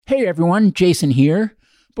Hey everyone, Jason here.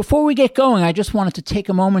 Before we get going, I just wanted to take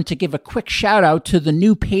a moment to give a quick shout out to the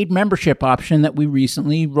new paid membership option that we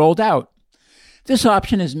recently rolled out. This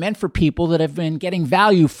option is meant for people that have been getting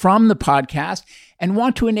value from the podcast and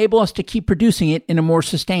want to enable us to keep producing it in a more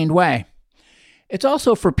sustained way. It's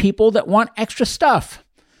also for people that want extra stuff,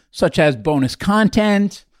 such as bonus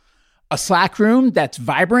content, a Slack room that's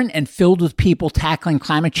vibrant and filled with people tackling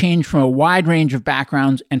climate change from a wide range of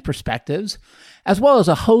backgrounds and perspectives, as well as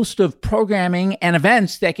a host of programming and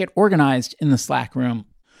events that get organized in the Slack room.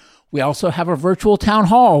 We also have a virtual town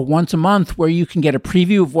hall once a month where you can get a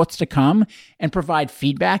preview of what's to come and provide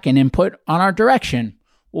feedback and input on our direction.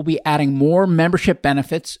 We'll be adding more membership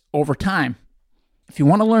benefits over time. If you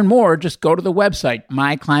want to learn more, just go to the website,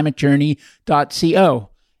 myclimatejourney.co.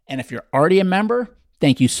 And if you're already a member,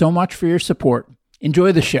 thank you so much for your support.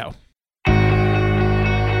 Enjoy the show.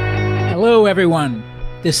 Hello, everyone.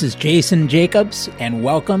 This is Jason Jacobs, and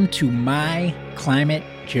welcome to My Climate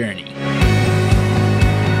Journey.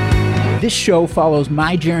 This show follows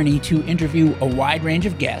my journey to interview a wide range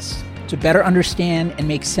of guests to better understand and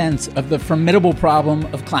make sense of the formidable problem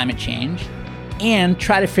of climate change and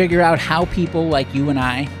try to figure out how people like you and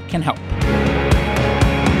I can help.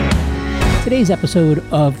 Today's episode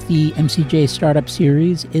of the MCJ Startup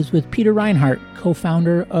Series is with Peter Reinhardt,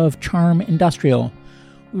 co-founder of Charm Industrial.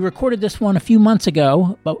 We recorded this one a few months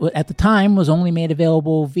ago, but at the time was only made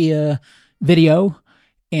available via video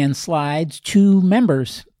and slides to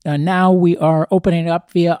members. Now we are opening it up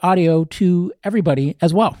via audio to everybody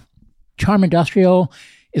as well. Charm Industrial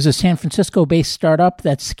is a San Francisco-based startup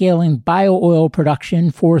that's scaling bio-oil production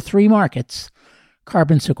for three markets: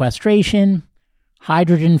 carbon sequestration,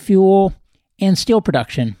 hydrogen fuel, and steel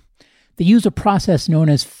production. They use a process known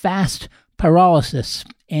as fast pyrolysis,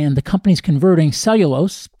 and the company's converting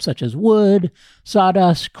cellulose, such as wood,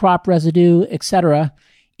 sawdust, crop residue, etc.,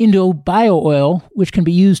 into bio-oil, which can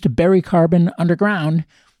be used to bury carbon underground,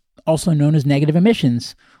 also known as negative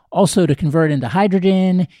emissions, also to convert into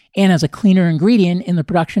hydrogen, and as a cleaner ingredient in the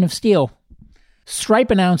production of steel. Stripe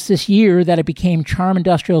announced this year that it became Charm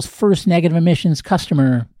Industrial's first negative emissions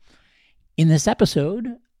customer. In this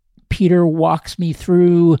episode, Peter walks me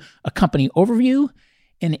through a company overview,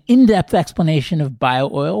 an in-depth explanation of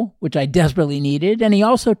bio-oil, which I desperately needed, and he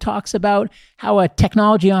also talks about how a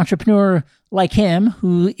technology entrepreneur like him,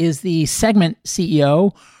 who is the Segment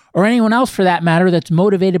CEO, or anyone else for that matter that's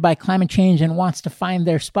motivated by climate change and wants to find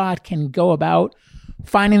their spot, can go about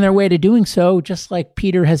finding their way to doing so, just like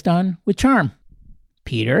Peter has done with Charm.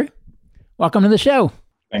 Peter, welcome to the show.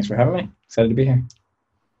 Thanks for having me. Excited to be here.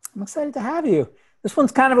 I'm excited to have you. This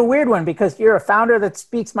one's kind of a weird one because you're a founder that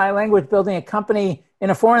speaks my language, building a company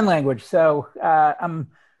in a foreign language. So I'm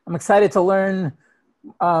excited to learn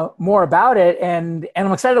more about it, and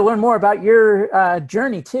I'm excited to learn more about your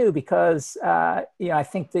journey too, because I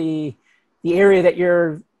think the area that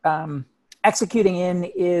you're executing in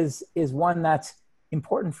is one that's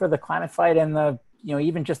important for the climate fight, and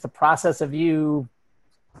even just the process of you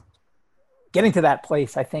getting to that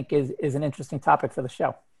place, I think is an interesting topic for the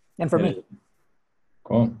show and for me.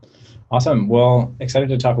 Cool. Awesome. Well, excited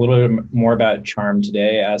to talk a little bit more about Charm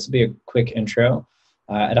today. This will be a quick intro.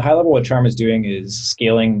 At a high level, what Charm is doing is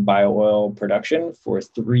scaling bio-oil production for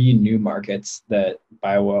three new markets that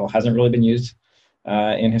bio-oil hasn't really been used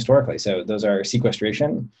in historically. So those are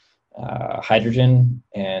sequestration, hydrogen,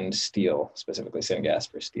 and steel, specifically syngas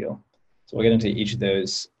for steel. So we'll get into each of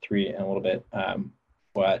those three in a little bit.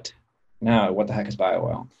 But now, what the heck is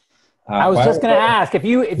bio-oil? I was just going to ask, if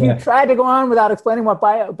you tried to go on without explaining what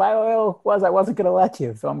bio-oil was, I wasn't going to let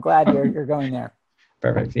you. So I'm glad you're going there.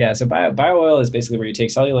 Perfect. Yeah. So bio-oil is basically where you take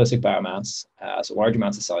cellulosic biomass, so large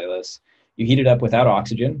amounts of cellulose, you heat it up without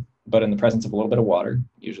oxygen, but in the presence of a little bit of water,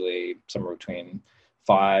 usually somewhere between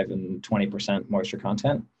 5 and 20% moisture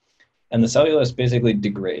content. And the cellulose basically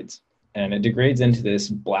degrades, and it degrades into this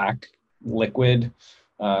black liquid.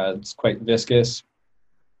 It's quite viscous,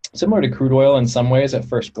 similar to crude oil in some ways at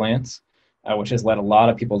first glance, which has led a lot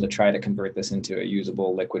of people to try to convert this into a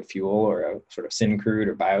usable liquid fuel, or a sort of syncrude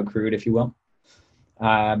or biocrude, if you will.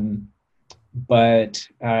 But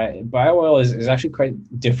bio-oil is actually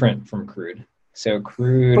quite different from crude. So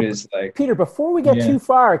crude is like... Peter, before we get too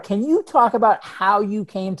far, can you talk about how you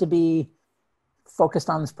came to be focused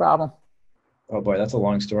on this problem? Oh boy, that's a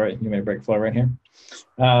long story. You may break flow right here.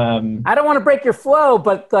 I don't want to break your flow,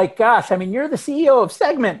 but you're the CEO of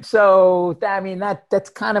Segment. So, that's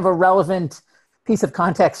kind of a relevant piece of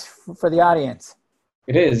context for the audience.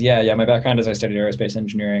 It is, yeah. My background is I studied aerospace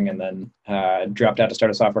engineering and then dropped out to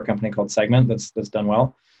start a software company called Segment that's done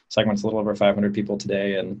well. Segment's a little over 500 people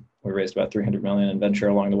today, and we raised about $300 million in venture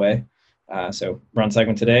along the way. So we're on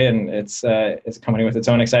Segment today, and it's a company with its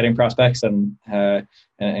own exciting prospects and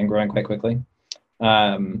growing quite quickly.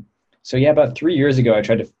 So yeah, about 3 years ago, I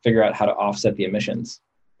tried to figure out how to offset the emissions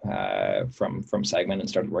from Segment, and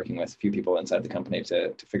started working with a few people inside the company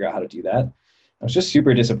to figure out how to do that. I was just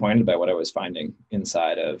super disappointed by what I was finding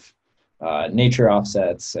inside of nature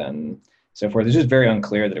offsets and so forth. It's just very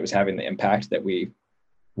unclear that it was having the impact that we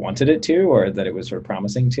wanted it to, or that it was sort of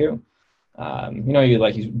promising to.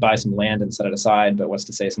 You buy some land and set it aside, but what's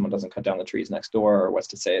to say someone doesn't cut down the trees next door, or what's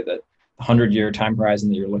to say that the 100-year time horizon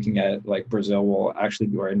that you're looking at, like Brazil will actually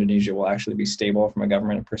be, or Indonesia will actually be stable from a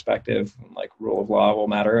government perspective, and like rule of law will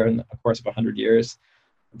matter in the course of 100 years.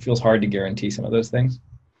 It feels hard to guarantee some of those things.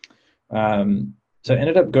 So I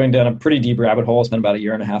ended up going down a pretty deep rabbit hole, spent about 1.5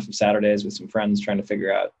 years of Saturdays with some friends trying to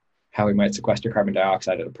figure out how we might sequester carbon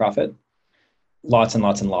dioxide at a profit. Lots and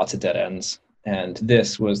lots and lots of dead ends. And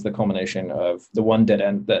this was the culmination of the one dead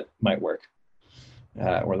end that might work,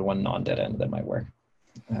 or the one non-dead end that might work.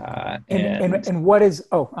 And what is,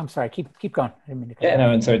 I'm sorry, keep going. I didn't mean to cut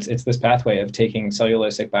no, and so it's this pathway of taking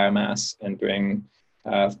cellulosic biomass and doing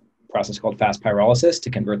a process called fast pyrolysis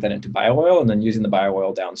to convert that into bio-oil, and then using the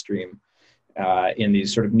bio-oil downstream in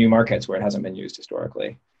these sort of new markets where it hasn't been used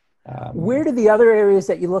historically. Where did the other areas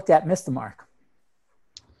that you looked at miss the mark?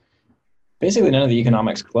 Basically, none of the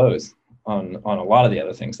economics close on a lot of the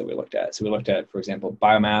other things that we looked at. So we looked at, for example,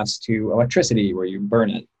 biomass to electricity, where you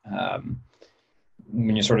burn it.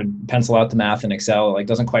 When you sort of pencil out the math in Excel, it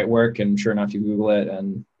doesn't quite work. And sure enough, you Google it,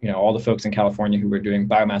 and all the folks in California who were doing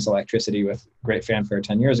biomass electricity with great fanfare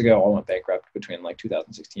 10 years ago all went bankrupt between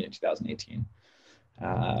 2016 and 2018.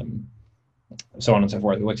 So on and so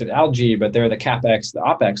forth. We looked at algae, but there the CapEx, the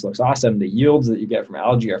OpEx looks awesome. The yields that you get from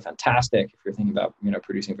algae are fantastic if you're thinking about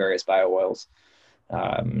producing various bio-oils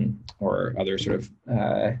or other sort of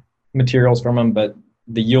materials from them. But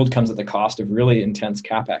the yield comes at the cost of really intense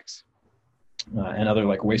CapEx and other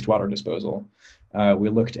wastewater disposal. We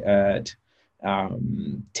looked at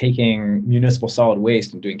taking municipal solid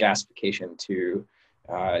waste and doing gasification to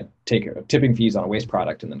take tipping fees on a waste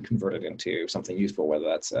product and then convert it into something useful, whether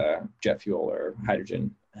that's jet fuel or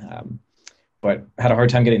hydrogen. But had a hard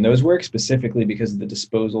time getting those work, specifically because of the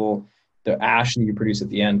disposal. The ash that you produce at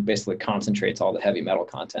the end basically concentrates all the heavy metal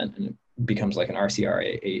content, and it becomes like an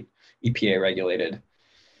RCRA 8 EPA regulated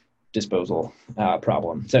disposal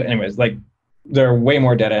problem. So anyways, there are way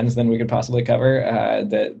more dead ends than we could possibly cover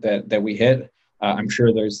that we hit. I'm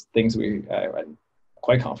sure there's things I'm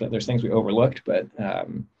quite confident there's things we overlooked, but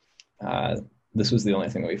this was the only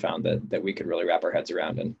thing that we found that we could really wrap our heads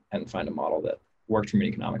around and find a model that worked from an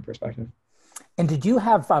economic perspective. And did you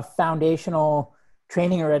have a foundational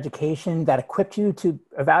training or education that equipped you to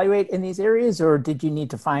evaluate in these areas, or did you need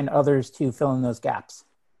to find others to fill in those gaps?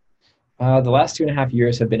 The last 2.5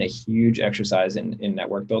 years have been a huge exercise in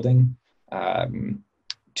network building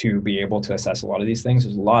to be able to assess a lot of these things.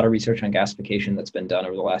 There's a lot of research on gasification that's been done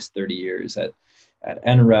over the last 30 years at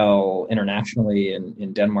NREL internationally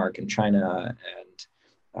in Denmark and China,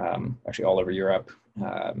 and actually all over Europe.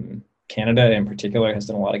 Canada in particular has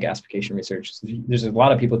done a lot of gasification research. So there's a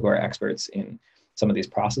lot of people who are experts in some of these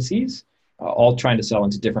processes, all trying to sell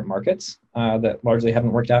into different markets that largely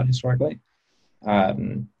haven't worked out historically.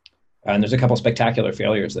 And there's a couple of spectacular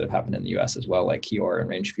failures that have happened in the US as well, like Kior and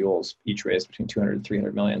Range Fuels, each raised between 200 and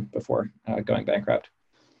 300 million before going bankrupt.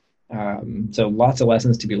 So lots of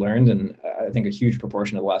lessons to be learned. And I think a huge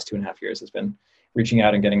proportion of the last 2.5 years has been reaching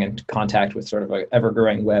out and getting into contact with sort of an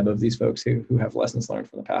ever-growing web of these folks who have lessons learned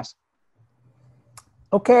from the past.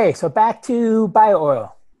 Okay, so back to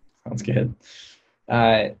bio-oil. Sounds good.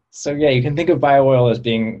 So yeah, you can think of bio-oil as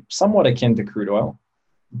being somewhat akin to crude oil,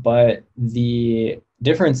 but the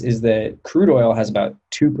difference is that crude oil has about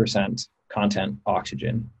 2% content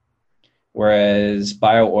oxygen, whereas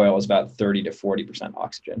bio-oil is about 30 to 40%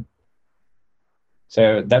 oxygen.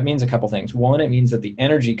 So that means a couple things. One, it means that the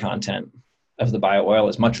energy content of the bio-oil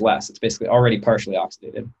is much less. It's basically already partially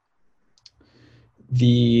oxidated.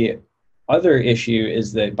 The other issue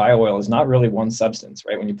is that bio-oil is not really one substance,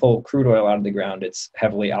 right? When you pull crude oil out of the ground, it's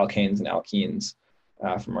heavily alkanes and alkenes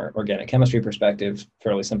from our organic chemistry perspective,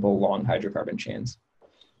 fairly simple long hydrocarbon chains.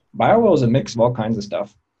 Bio-oil is a mix of all kinds of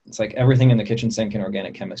stuff. It's like everything in the kitchen sink in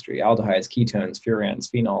organic chemistry: aldehydes, ketones, furans,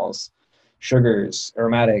 phenols, sugars,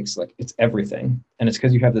 aromatics, it's everything. And it's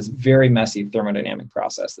because you have this very messy thermodynamic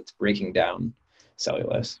process that's breaking down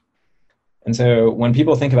cellulose. And so when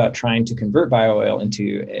people think about trying to convert bio-oil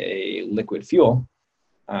into a liquid fuel,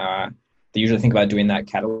 they usually think about doing that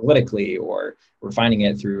catalytically or refining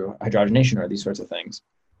it through hydrogenation or these sorts of things.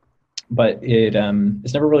 But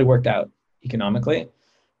it's never really worked out economically,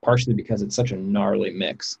 partially because it's such a gnarly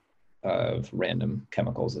mix. of random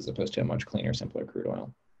chemicals as opposed to a much cleaner, simpler crude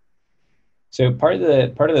oil. So part of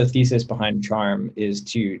the thesis behind CHARM is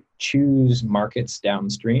to choose markets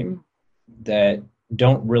downstream that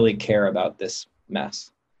don't really care about this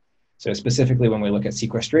mess. So specifically when we look at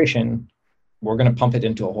sequestration, we're going to pump it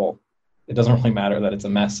into a hole. It doesn't really matter that it's a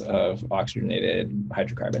mess of oxygenated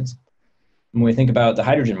hydrocarbons. When we think about the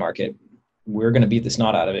hydrogen market, we're going to beat the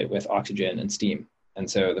snot out of it with oxygen and steam. And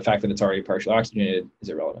so the fact that it's already partially oxygenated is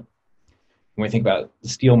irrelevant. When we think about the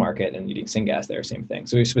steel market and needing syngas there, same thing.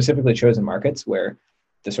 So we've specifically chosen markets where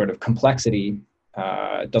the sort of complexity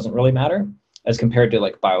doesn't really matter as compared to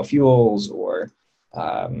like biofuels or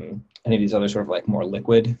any of these other sort of like more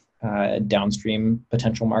liquid downstream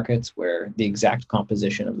potential markets where the exact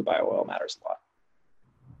composition of the bio-oil matters a lot.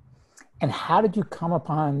 And how did you come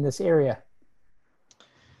upon this area?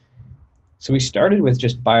 So we started with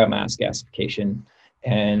just biomass gasification,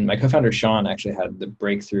 and my co-founder Sean actually had the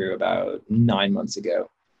breakthrough about 9 months ago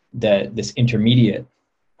that this intermediate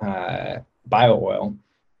bio-oil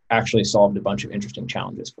actually solved a bunch of interesting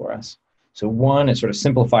challenges for us. So one, it sort of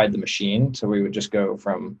simplified the machine. So we would just go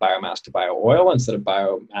from biomass to bio-oil instead of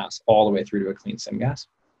biomass all the way through to a clean syngas.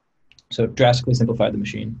 So it drastically simplified the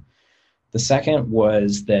machine. The second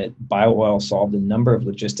was that bio-oil solved a number of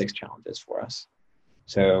logistics challenges for us.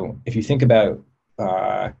 So if you think about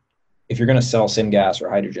if you're going to sell syngas or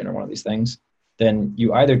hydrogen or one of these things, then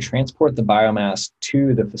you either transport the biomass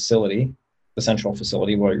to the facility, the central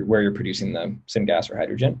facility where you're producing the syngas or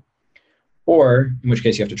hydrogen, or in which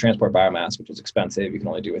case you have to transport biomass, which is expensive. You can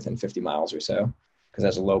only do within 50 miles or so because it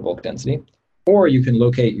has a low bulk density. Or you can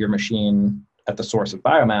locate your machine at the source of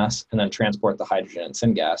biomass and then transport the hydrogen and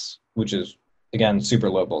syngas, which is, again, super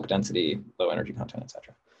low bulk density, low energy content, et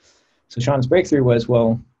cetera. So Sean's breakthrough was,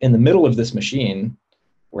 well, in the middle of this machine,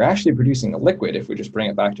 we're actually producing a liquid if we just bring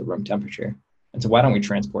it back to room temperature. And so why don't we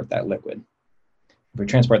transport that liquid? If we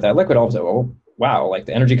transport that liquid, all of a sudden, oh, wow, like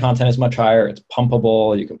the energy content is much higher, it's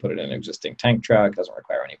pumpable, you can put it in an existing tank truck, doesn't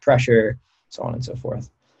require any pressure, so on and so forth.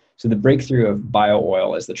 So the breakthrough of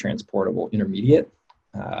bio-oil as the transportable intermediate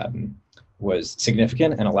was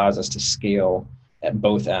significant and allows us to scale at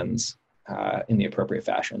both ends in the appropriate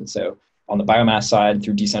fashion. So on the biomass side,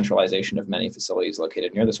 through decentralization of many facilities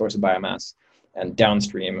located near the source of biomass, and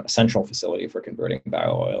downstream, a central facility for converting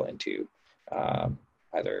bio-oil into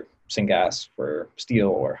either syngas for steel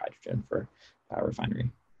or hydrogen for refinery.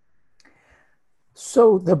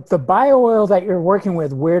 So the bio-oil that you're working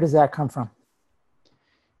with, where does that come from?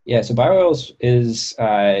 Yeah, so bio-oil is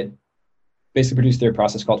basically produced through a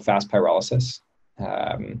process called fast pyrolysis.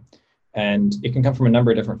 And it can come from a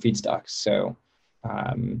number of different feedstocks. So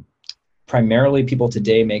primarily people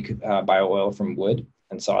today make bio-oil from wood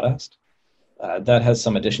and sawdust. That has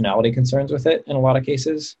some additionality concerns with it in a lot of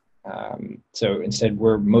cases. So instead,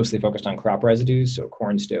 we're mostly focused on crop residues, so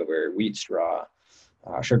corn stover, wheat straw,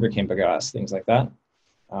 sugarcane bagasse, things like that.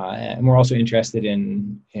 And we're also interested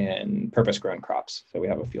in purpose-grown crops. So we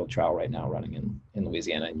have a field trial right now running in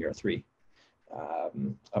Louisiana in year 3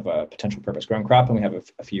 of a potential purpose-grown crop, and we have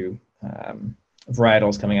a few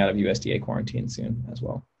varietals coming out of USDA quarantine soon as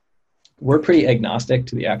well. We're pretty agnostic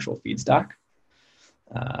to the actual feedstock.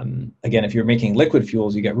 Again, if you're making liquid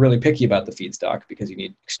fuels, you get really picky about the feedstock because you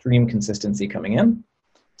need extreme consistency coming in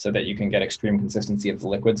so that you can get extreme consistency of the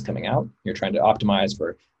liquids coming out. You're trying to optimize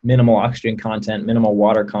for minimal oxygen content, minimal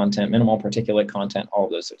water content, minimal particulate content, all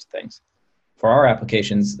of those sorts of things. For our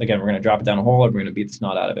applications, again, we're going to drop it down a hole and we're going to beat the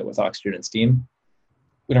snot out of it with oxygen and steam.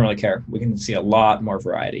 We don't really care. We can see a lot more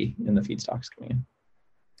variety in the feedstocks coming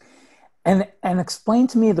in. And explain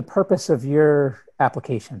to me the purpose of your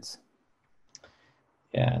applications.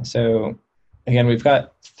 Yeah, so again, we've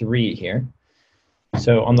got 3 here.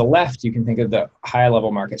 So on the left, you can think of the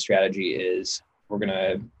high-level market strategy is we're going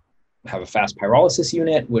to have a fast pyrolysis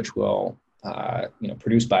unit, which will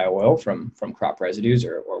produce bio-oil from crop residues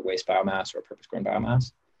or waste biomass or purpose-grown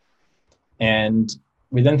biomass. And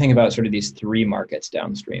we then think about sort of these 3 markets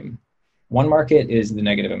downstream. One market is the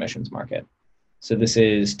negative emissions market. So this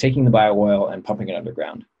is taking the bio-oil and pumping it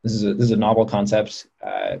underground. This is a novel concept,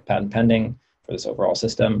 patent pending for this overall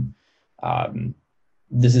system.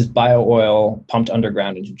 This is bio-oil pumped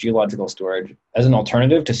underground into geological storage as an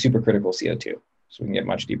alternative to supercritical CO2. So we can get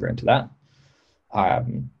much deeper into that.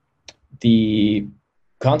 The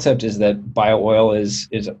concept is that bio-oil is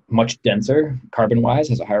much denser carbon-wise,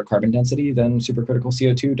 has a higher carbon density than supercritical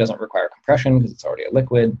CO2, doesn't require compression because it's already a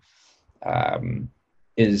liquid,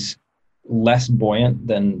 is less buoyant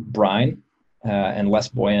than brine, and less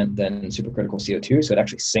buoyant than supercritical CO2. So it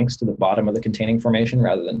actually sinks to the bottom of the containing formation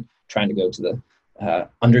rather than trying to go to the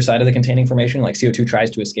underside of the containing formation. Like CO2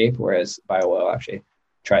 tries to escape, whereas bio-oil actually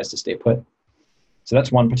tries to stay put. So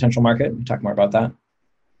that's one potential market. We'll talk more about that.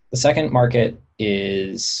 The second market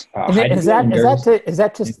is hydrogen.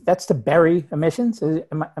 That's to bury emissions?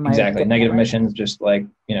 Exactly. Negative emissions, just like,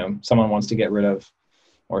 someone wants to get rid of,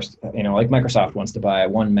 or, like Microsoft wants to buy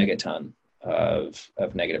 1 megaton of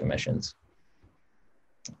negative emissions.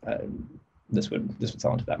 This would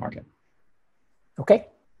sell into that market. Okay.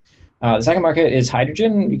 The second market is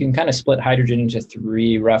hydrogen. You can kind of split hydrogen into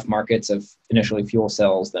 3 rough markets of initially fuel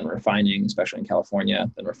cells, then refining, especially in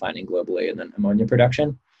California, then refining globally, and then ammonia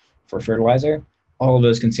production for fertilizer. All of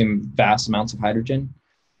those consume vast amounts of hydrogen.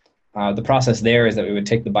 The process there is that we would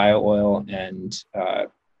take the bio oil and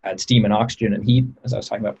add steam and oxygen and heat, as I was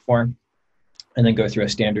talking about before, and then go through a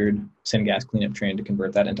standard syngas cleanup train to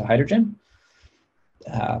convert that into hydrogen.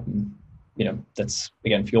 That's,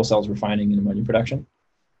 again, fuel cells, refining, and ammonia production.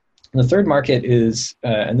 And the third market is,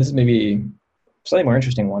 and this is maybe a slightly more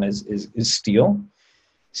interesting one, is steel.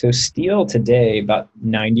 So steel today, about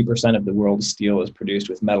 90% of the world's steel is produced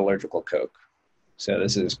with metallurgical coke. So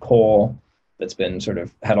this is coal that's been sort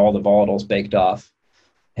of had all the volatiles baked off,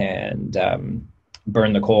 and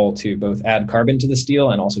burn the coal to both add carbon to the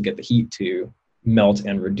steel and also get the heat to melt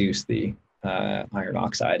and reduce the iron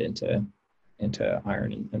oxide into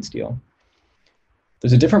iron and steel.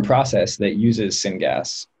 There's a different process that uses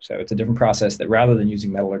syngas. So it's a different process that, rather than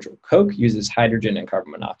using metallurgical coke, uses hydrogen and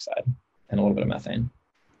carbon monoxide and a little bit of methane.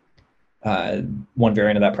 One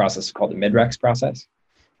variant of that process is called the Midrex process,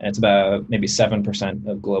 and it's about maybe 7%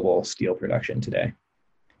 of global steel production today.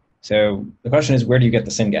 So the question is, where do you get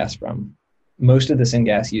the syngas from? Most of the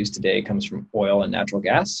syngas used today comes from oil and natural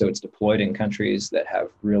gas, so it's deployed in countries that have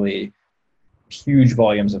really huge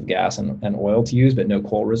volumes of gas and oil to use, but no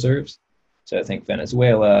coal reserves. So I think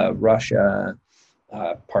Venezuela, Russia,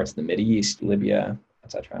 parts of the Mideast, Libya,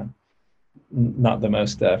 etc. Not the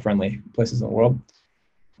most friendly places in the world.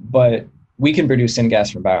 But we can produce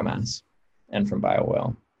syngas from biomass and from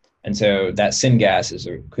bio-oil. And so that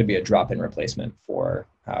syngas could be a drop-in replacement for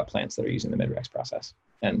plants that are using the Midrex process,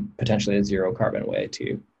 and potentially a zero carbon way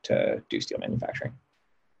to do steel manufacturing.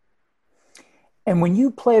 And when you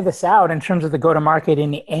play this out in terms of the go-to-market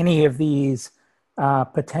in any of these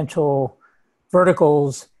potential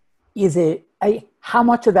verticals, how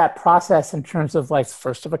much of that process in terms of like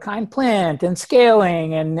first of a kind plant and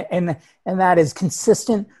scaling and that is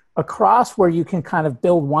consistent across, where you can kind of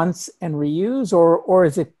build once and reuse, or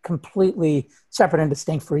is it completely separate and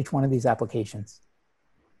distinct for each one of these applications?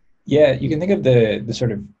 Yeah, you can think of the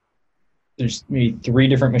sort of, there's maybe 3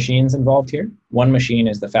 different machines involved here. One machine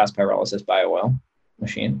is the fast pyrolysis bio-oil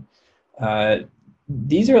machine.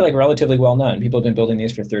 These are like relatively well known. People have been building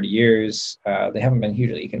these for 30 years. They haven't been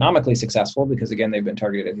hugely economically successful because, again, they've been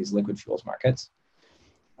targeted at these liquid fuels markets.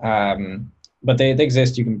 But they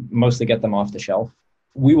exist. You can mostly get them off the shelf.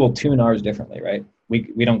 We will tune ours differently, right?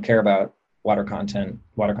 We don't care about water content.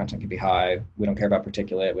 Water content can be high. We don't care about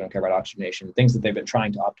particulate. We don't care about oxygenation. Things that they've been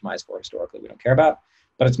trying to optimize for historically, we don't care about.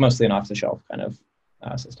 But it's mostly an off-the-shelf kind of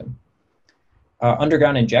system.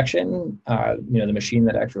 Underground injection, the machine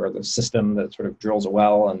that actually, or the system that sort of drills a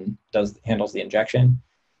well and handles the injection,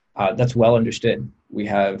 that's well understood. We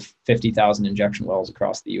have 50,000 injection wells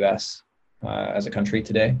across the U.S. As a country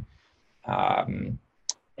today.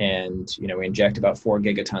 And we inject about 4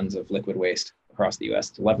 gigatons of liquid waste across the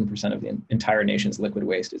U.S. 11% of the entire nation's liquid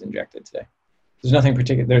waste is injected today. There's nothing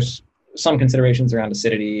particular. There's some considerations around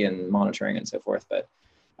acidity and monitoring and so forth, but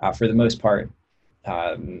for the most part,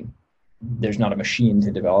 there's not a machine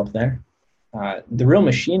to develop there. The real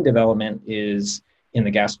machine development is in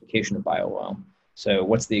the gasification of bio-oil. So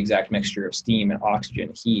what's the exact mixture of steam and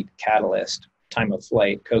oxygen, heat, catalyst, time of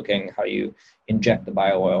flight, coking, how you inject the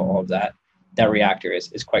bio-oil, all of that. That reactor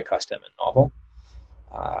is quite custom and novel.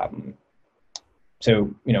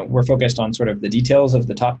 So we're focused on sort of the details of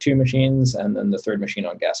the top 2 machines, and then the third machine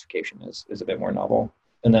on gasification is a bit more novel,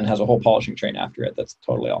 and then has a whole polishing train after it that's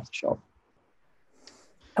totally off the shelf.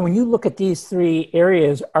 And when you look at these 3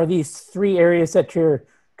 areas, are these 3 areas that you're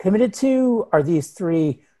committed to? Are these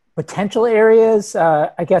 3 potential areas?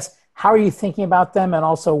 I guess, how are you thinking about them? And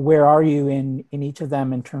also, where are you in each of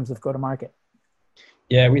them in terms of go-to-market?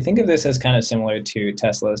 Yeah, we think of this as kind of similar to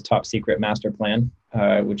Tesla's top secret master plan,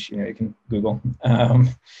 which you can Google,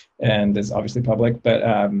 and is obviously public. But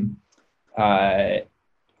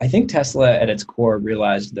I think Tesla at its core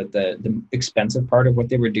realized that the expensive part of what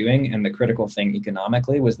they were doing and the critical thing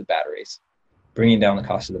economically was the batteries. Bringing down the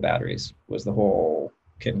cost of the batteries was the whole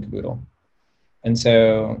kit and caboodle. And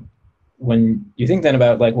so when you think then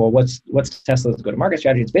about like, well, what's Tesla's go-to-market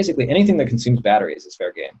strategy? It's basically anything that consumes batteries is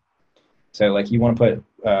fair game. So like you want to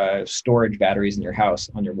put storage batteries in your house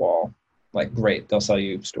on your wall. like great, they'll sell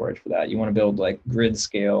you storage for that. You want to build like grid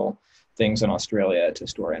scale things in Australia to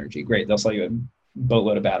store energy, great, they'll sell you a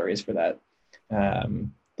boatload of batteries for that.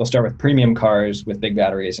 They'll start with premium cars with big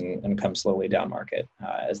batteries and come slowly down market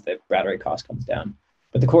as the battery cost comes down.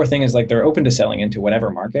 But the core thing is like they're open to selling into whatever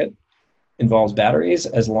market involves batteries,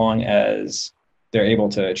 as long as they're able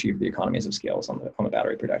to achieve the economies of scale on the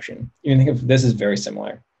battery production. You can think of this as very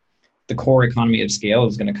similar. The core economy of scale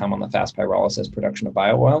is going to come on the fast pyrolysis production of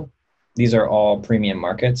bio-oil. These are all premium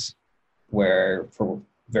markets where, for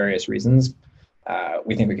various reasons,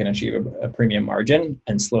 we think we can achieve a premium margin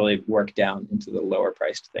and slowly work down into the lower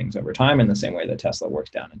priced things over time, in the same way that Tesla works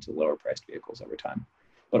down into lower priced vehicles over time.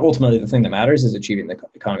 But ultimately, the thing that matters is achieving the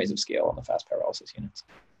economies of scale on the fast pyrolysis units.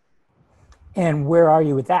 And where are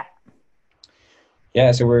you with that?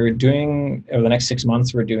 Yeah, so we're doing, over the next 6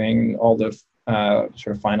 months, we're doing all the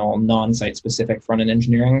sort of final non-site specific front-end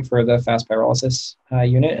engineering for the fast pyrolysis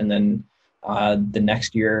unit. And then the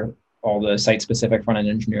next year, all the site-specific front-end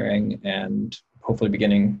engineering and hopefully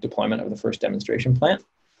beginning deployment of the first demonstration plant.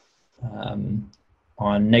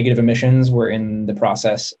 On negative emissions, we're in the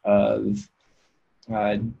process of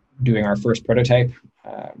doing our first prototype.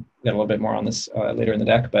 Got a little bit more on this later in the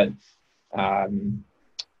deck, but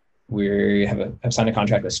we have signed a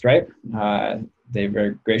contract with Stripe. They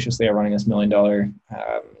very graciously are running this made a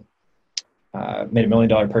 $1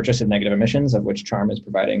 million purchase of negative emissions, of which Charm is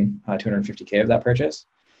providing $250K of that purchase.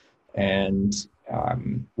 And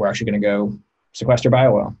we're actually going to go sequester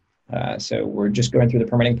bio-oil. So we're just going through the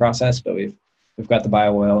permitting process, but we've got the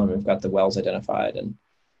bio-oil and we've got the wells identified and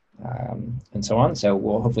so on. So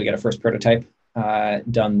we'll hopefully get a first prototype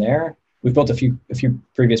done there. We've built a few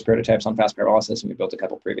previous prototypes on fast pyrolysis, and we built a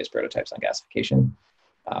couple previous prototypes on gasification.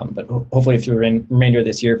 But hopefully through the remainder of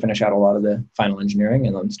this year, finish out a lot of the final engineering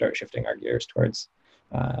and then start shifting our gears towards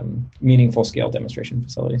meaningful scale demonstration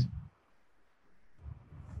facilities.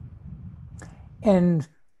 And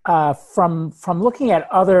from looking at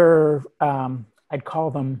other, I'd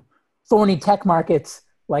call them thorny tech markets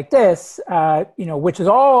like this, which is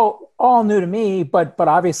all new to me, but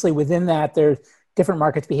obviously within that, there's different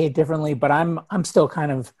markets behave differently. But I'm still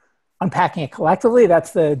kind of unpacking it collectively.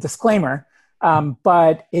 That's the disclaimer.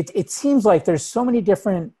 But it seems like there's so many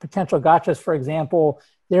different potential gotchas. For example,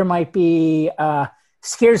 there might be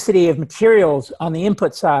scarcity of materials on the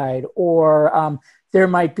input side, or there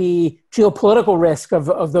might be geopolitical risk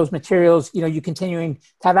of those materials, you continuing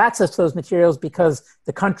to have access to those materials because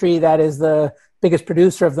the country that is the biggest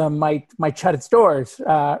producer of them might shut its doors,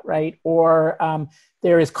 right? Or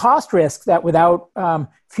there is cost risk that without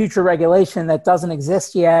future regulation that doesn't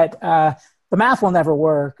exist yet, the math will never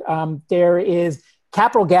work. There is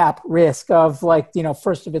capital gap risk of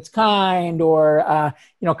first of its kind, or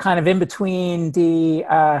kind of in between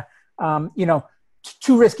the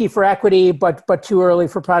too risky for equity, but too early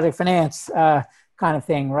for project finance kind of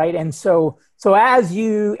thing, right? And so as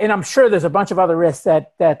you, and I'm sure there's a bunch of other risks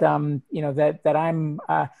that I'm,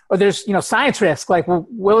 or there's science risk, like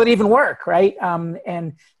will it even work, right?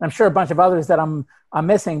 And I'm sure a bunch of others that I'm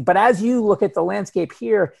missing. But as you look at the landscape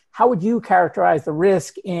here, how would you characterize the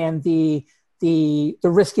risk and the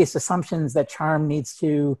riskiest assumptions that Charm needs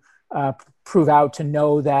to prove out to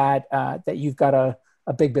know that you've got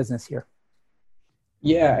a big business here?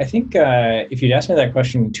 Yeah, I think if you'd asked me that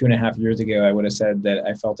question 2.5 years ago, I would have said that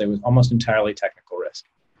I felt it was almost entirely technical risk.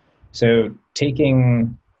 So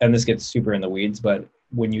taking, and this gets super in the weeds, but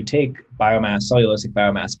when you take cellulosic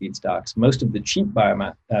biomass feedstocks, most of the cheap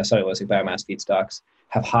cellulosic biomass feedstocks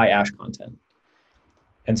have high ash content.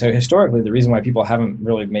 And so historically, the reason why people haven't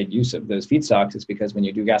really made use of those feedstocks is because when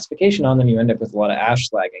you do gasification on them, you end up with a lot of ash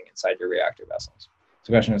slagging inside your reactor vessels.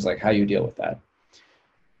 So the question is how you deal with that.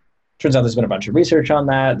 Turns out there's been a bunch of research on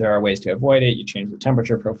that. There are ways to avoid it. You change the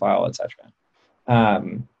temperature profile, et cetera.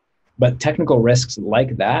 But technical risks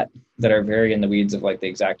like that are very in the weeds of the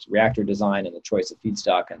exact reactor design and the choice of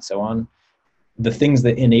feedstock and so on, the things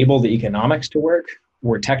that enable the economics to work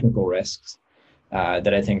were technical risks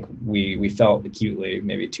that I think we felt acutely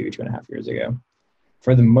maybe 2.5 years ago.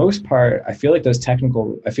 For the most part, I feel like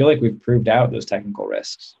we've proved out those technical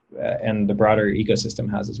risks and the broader ecosystem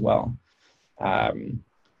has as well.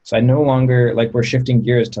 So I no longer, we're shifting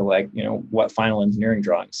gears to what final engineering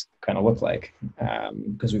drawings kind of look like.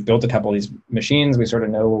 Because we've built a couple of these machines, we sort of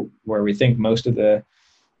know where we think most of the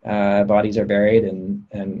bodies are buried, and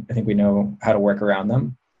I think we know how to work around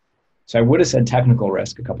them. So I would have said technical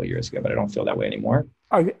risk a couple of years ago, but I don't feel that way anymore.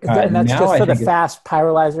 And that's just for the fast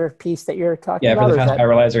pyrolyzer piece that you're talking about? Yeah, for the fast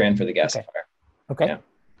pyrolyzer and for the gasifier. Okay.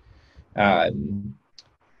 Yeah.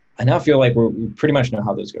 I now feel like we pretty much know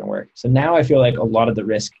how those are going to work. So now I feel like a lot of the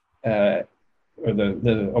risk, or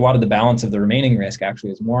a lot of the balance of the remaining risk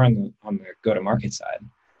actually is more on the go-to-market side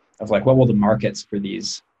of like, what will the markets for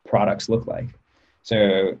these products look like?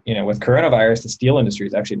 So, with coronavirus, the steel industry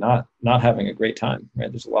is actually not having a great time,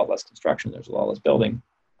 right? There's a lot less construction, there's a lot less building.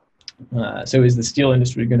 So is the steel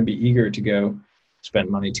industry going to be eager to go spend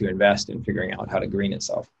money to invest in figuring out how to green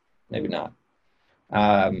itself? Maybe not.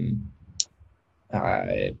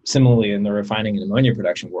 Similarly, in the refining and ammonia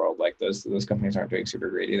production world, like those companies aren't doing super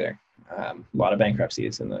great either. A lot of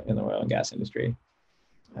bankruptcies in the oil and gas industry,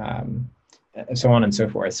 and so on and so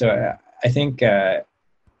forth. So I think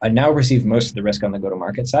I now perceive most of the risk on the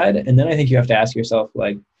go-to-market side, and then I think you have to ask yourself,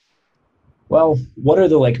 like, well, what are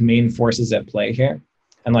the like main forces at play here?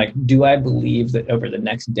 And like, do I believe that over the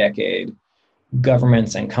next decade,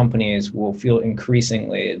 governments and companies will feel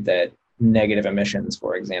increasingly that negative emissions,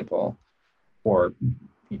 for example, or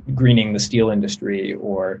greening the steel industry,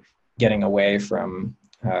 or getting away from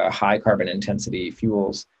high carbon intensity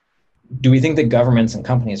fuels, do we think that governments and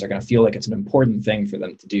companies are going to feel like it's an important thing for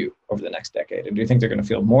them to do over the next decade? And do you think they're going to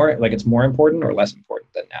feel more like it's more important or less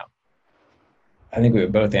important than now? I think we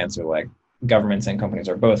would both answer like governments and companies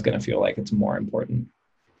are both going to feel like it's more important.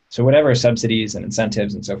 So whatever subsidies and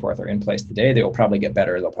incentives and so forth are in place today, they will probably get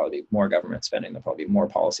better. There'll probably be more government spending. There'll probably be more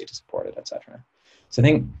policy to support it, et cetera. So I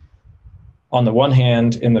think on the one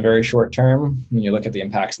hand, in the very short term, when you look at the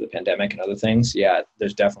impacts of the pandemic and other things, yeah,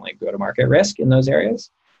 there's definitely go-to-market risk in those areas.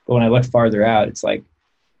 But when I look farther out, it's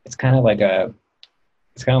kind of like a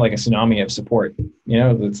tsunami of support.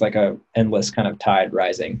 It's like a endless kind of tide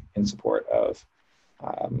rising in support of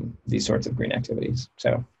these sorts of green activities.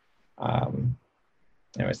 So,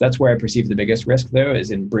 anyways, that's where I perceive the biggest risk, though,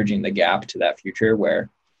 is in bridging the gap to that future where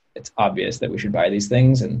it's obvious that we should buy these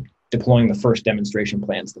things, and deploying the first demonstration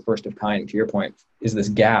plants, the first of kind, to your point, is this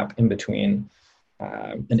gap in between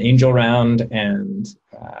an angel round and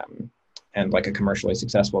like a commercially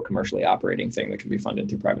successful, commercially operating thing that can be funded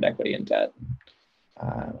through private equity and debt,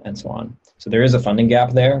 and so on. So there is a funding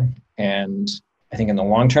gap there. And I think in the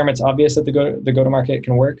long term, it's obvious that the go-to-market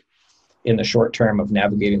can work. In the short term of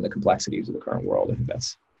navigating the complexities of the current world, I think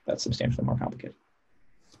that's substantially more complicated.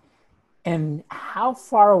 And how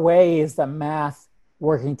far away is the math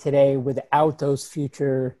working today without those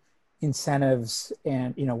future incentives,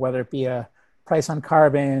 and whether it be a price on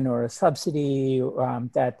carbon or a subsidy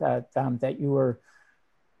that you were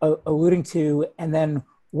alluding to, and then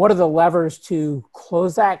what are the levers to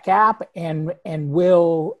close that gap, and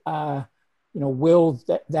will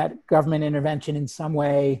that government intervention in some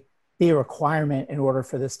way be a requirement in order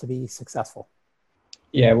for this to be successful?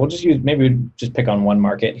 Yeah, we'll just pick on one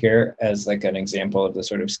market here as like an example of the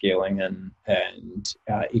sort of scaling and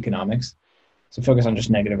economics. So focus on just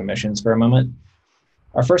negative emissions for a moment.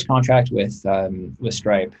 Our first contract with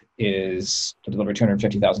Stripe is to deliver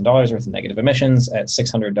 $250,000 worth of negative emissions at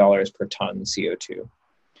 $600 per ton CO2.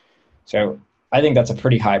 So I think that's a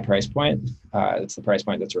pretty high price point. It's the price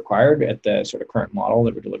point that's required at the sort of current model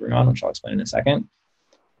that we're delivering on, which I'll explain in a second.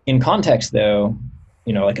 In context, though,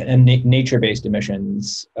 like a nature-based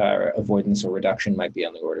emissions avoidance or reduction might be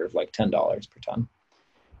on the order of like $10 per ton.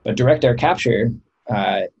 But direct air capture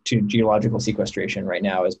to geological sequestration right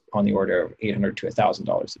now is on the order of $800 to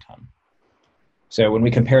 $1,000 a ton. So when we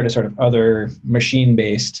compare to sort of other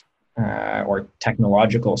machine-based or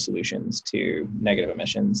technological solutions to negative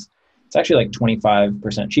emissions, it's actually like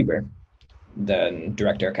 25% cheaper than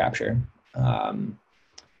direct air capture and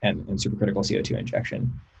supercritical CO2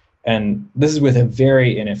 injection. And this is with a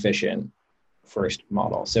very inefficient first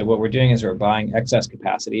model. So what we're doing is we're buying excess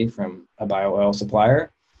capacity from a bio-oil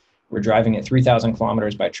supplier. We're driving it 3,000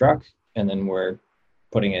 kilometers by truck, and then we're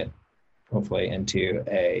putting it, hopefully, into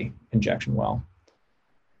a injection well.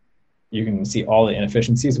 You can see all the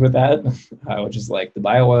inefficiencies with that, which is like the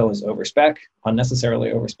bio-oil is over-spec,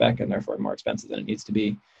 unnecessarily over-spec, and therefore more expensive than it needs to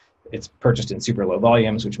be. It's purchased in super low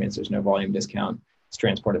volumes, which means there's no volume discount. It's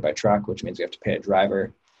transported by truck, which means we have to pay a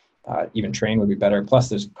driver. Even train would be better. Plus,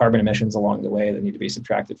 there's carbon emissions along the way that need to be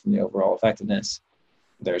subtracted from the overall effectiveness.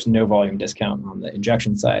 There's no volume discount on the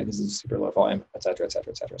injection side because it's super low volume, et cetera, et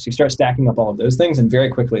cetera, et cetera. So you start stacking up all of those things, and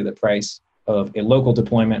very quickly the price of a local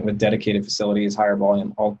deployment with dedicated facilities, higher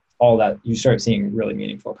volume, all that, you start seeing really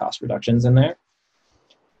meaningful cost reductions in there.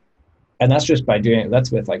 And that's just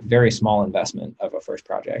that's with like very small investment of a first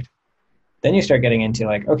project. Then you start getting into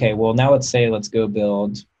like, okay, well now let's go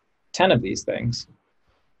build 10 of these things.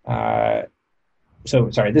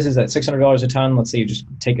 This is at $600 a ton. Let's say you just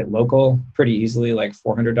take it local pretty easily, like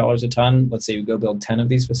 $400 a ton. Let's say you go build 10 of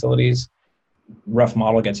these facilities. Rough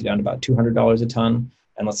model gets you down to about $200 a ton.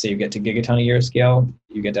 And let's say you get to gigaton a year scale,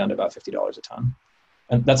 you get down to about $50 a ton.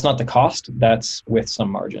 And that's not the cost, that's with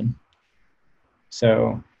some margin.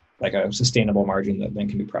 So like a sustainable margin that then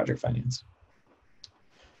can be project financed.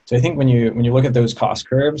 So I think when you look at those cost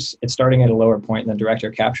curves, it's starting at a lower point than direct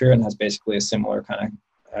air capture and has basically a similar kind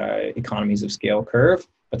of economies of scale curve.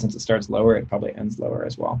 But since it starts lower, it probably ends lower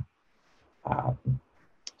as well.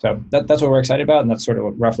 So that's what we're excited about, and that's sort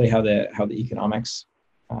of roughly how the economics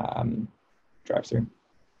drive through.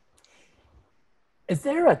 Is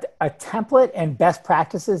there a template and best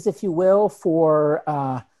practices, if you will, for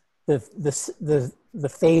the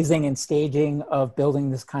phasing and staging of building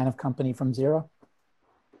this kind of company from zero?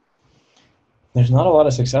 There's not a lot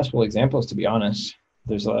of successful examples, to be honest.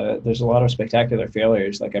 There's a lot of spectacular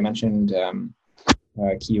failures. Like I mentioned,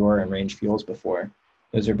 Kior and Range Fuels before.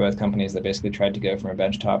 Those are both companies that basically tried to go from a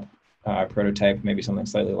benchtop prototype, maybe something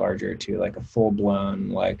slightly larger, to like a full-blown,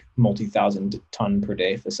 like multi-thousand ton per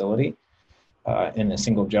day facility in a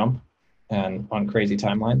single jump and on crazy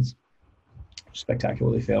timelines.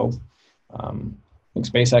 Spectacularly failed. I think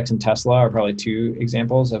SpaceX and Tesla are probably two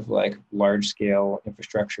examples of like large-scale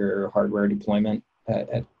infrastructure hardware deployment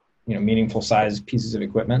at meaningful size pieces of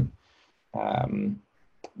equipment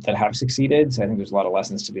that have succeeded. So I think there's a lot of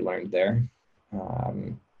lessons to be learned there.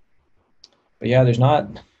 But yeah, there's not.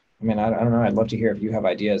 I mean, I don't know. I'd love to hear if you have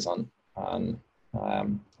ideas on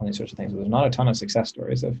these sorts of things. But there's not a ton of success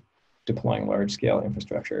stories of deploying large-scale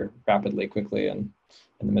infrastructure rapidly, quickly, and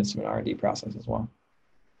in the midst of an R&D process as well.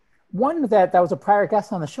 One that was a prior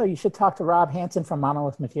guest on the show. You should talk to Rob Hansen from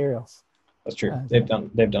Monolith Materials. That's true. They've done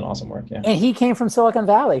awesome work. Yeah. And he came from Silicon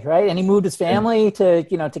Valley, right? And he moved his family to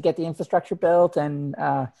get the infrastructure built, and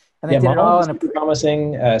they did it all. Super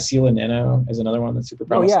promising. Sila Nano is another one that's super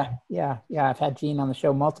promising. Oh yeah. I've had Gene on the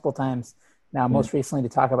show multiple times now, most recently to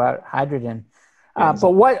talk about hydrogen.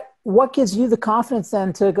 But what gives you the confidence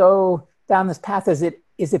then to go down this path? Is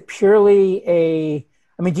it purely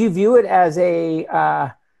do you view it as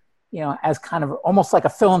as kind of almost like a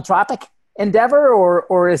philanthropic endeavor,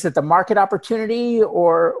 or is it the market opportunity,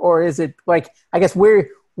 or is it like, I guess,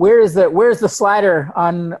 where's the slider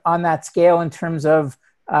on that scale in terms of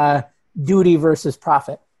duty versus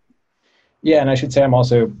profit? Yeah, and I should say I'm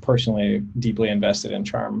also personally deeply invested in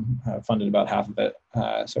Charm, funded about half of it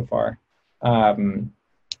so far.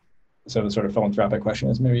 So the sort of philanthropic question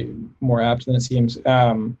is maybe more apt than it seems.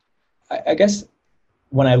 I guess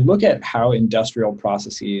when I look at how industrial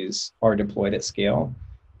processes are deployed at scale,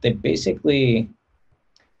 they basically,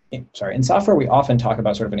 in software, we often talk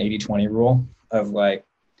about sort of an 80-20 rule of like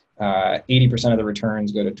 80% of the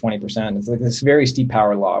returns go to 20%. It's like this very steep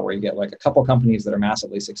power law where you get like a couple companies that are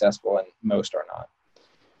massively successful and most are not.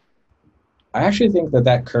 I actually think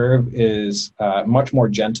that curve is much more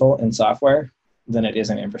gentle in software than it is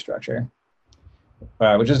in infrastructure.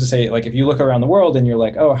 Which is to say, like, if you look around the world and you're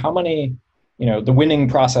like, oh, how many, the winning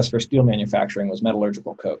process for steel manufacturing was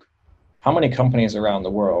metallurgical coke. How many companies around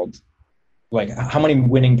the world, like how many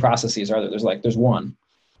winning processes are there? There's one,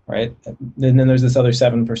 right? And then there's this other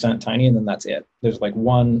 7% tiny, and then that's it. There's like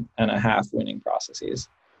 1.5 winning processes.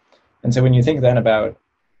 And so when you think then about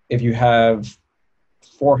if you have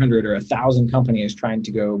 400 or 1,000 companies trying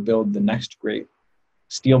to go build the next great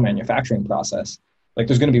steel manufacturing process, like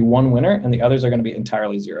there's going to be one winner and the others are going to be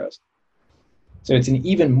entirely zeros. So it's an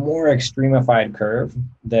even more extremified curve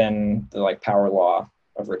than the like power law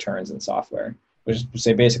of returns in software, which is to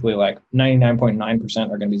say basically like 99.9% are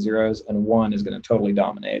going to be zeros and one is going to totally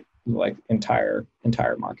dominate like entire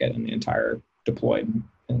market and the entire deployed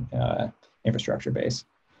infrastructure base.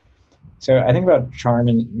 So I think about Charm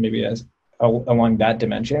and maybe as along that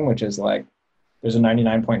dimension, which is like there's a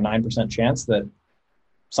 99.9% chance that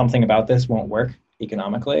something about this won't work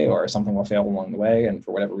economically, or something will fail along the way, and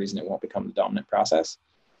for whatever reason it won't become the dominant process.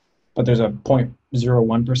 But there's a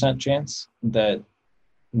 0.01% chance that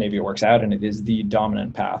maybe it works out and it is the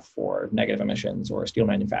dominant path for negative emissions or steel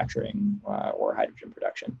manufacturing or hydrogen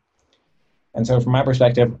production. And so from my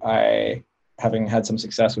perspective, having had some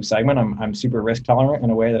success with Segment, I'm super risk tolerant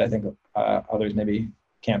in a way that I think others maybe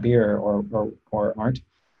can't be or aren't.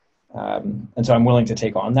 And so I'm willing to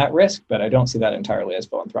take on that risk, but I don't see that entirely as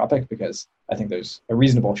philanthropic because I think there's a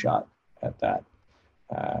reasonable shot at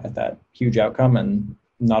that huge outcome, and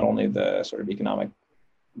not only the sort of economic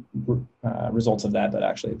results of that, but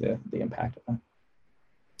actually the impact of that.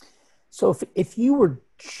 So if you were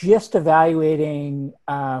just evaluating,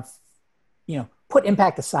 put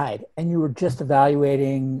impact aside, and you were just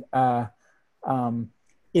evaluating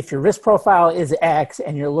if your risk profile is X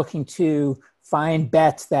and you're looking to find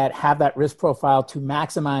bets that have that risk profile to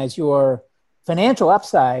maximize your financial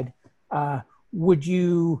upside, would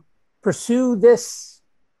you pursue this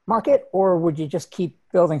market, or would you just keep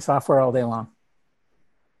building software all day long?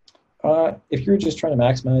 If you're just trying to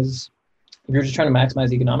maximize If you're just trying to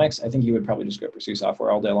maximize economics, I think you would probably just go pursue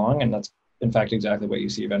software all day long. And that's, in fact, exactly what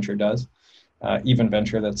UC Venture does. Even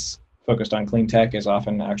venture that's focused on clean tech is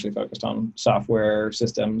often actually focused on software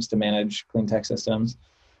systems to manage clean tech systems.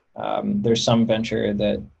 There's some venture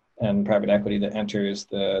that and private equity that enters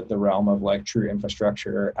the realm of like true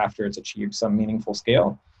infrastructure after it's achieved some meaningful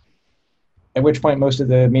scale. At which point, most of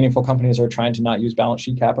the meaningful companies are trying to not use balance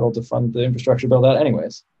sheet capital to fund the infrastructure build out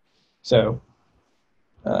anyways. So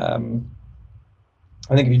I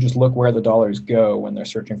think if you just look where the dollars go when they're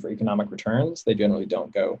searching for economic returns, they generally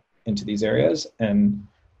don't go into these areas. And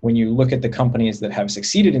when you look at the companies that have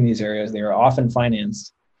succeeded in these areas, they are often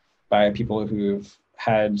financed by people who've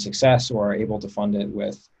had success or are able to fund it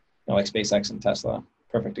with, like SpaceX and Tesla,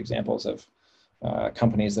 perfect examples of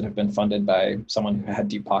companies that have been funded by someone who had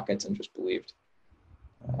deep pockets and just believed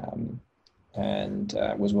and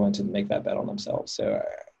was willing to make that bet on themselves. So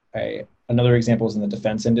another example is in the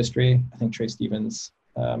defense industry. I think Trey Stevens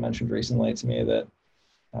mentioned recently to me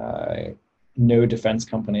that no defense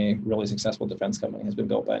company, really successful defense company, has been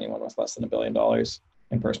built by anyone with less than $1 billion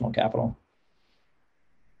in personal capital.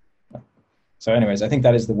 So anyways, I think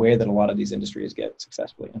that is the way that a lot of these industries get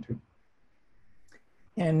successfully entered.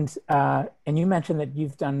 And you mentioned that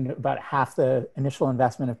you've done about half the initial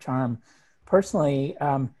investment of Charm. Personally,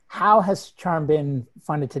 how has Charm been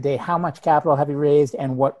funded to date? How much capital have you raised,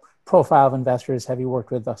 and what profile of investors have you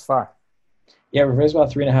worked with thus far? Yeah, we've raised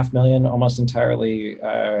about $3.5 million, almost entirely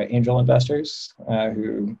angel investors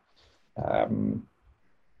who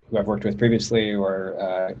I've worked with previously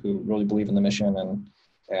or who really believe in the mission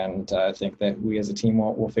and think that we as a team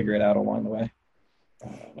will figure it out along the way.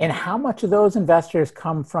 And how much of those investors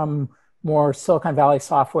come from more Silicon Valley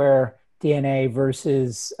software DNA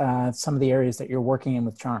versus some of the areas that you're working in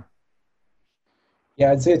with Charm?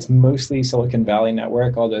 Yeah, I'd say it's mostly Silicon Valley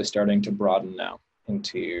network, although starting to broaden now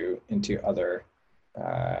into other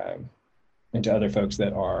folks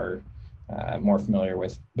that are more familiar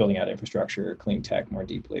with building out infrastructure, clean tech more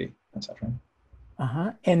deeply, et cetera.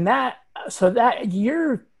 And that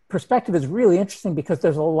your perspective is really interesting because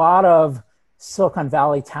there's a lot of Silicon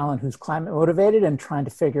Valley talent who's climate motivated and trying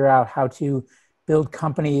to figure out how to build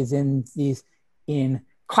companies in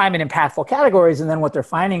climate impactful categories. And then what they're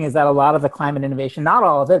finding is that a lot of the climate innovation, not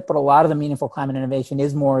all of it, but a lot of the meaningful climate innovation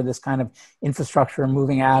is more this kind of infrastructure,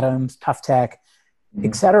 moving atoms, tough tech,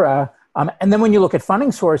 et cetera. And then when you look at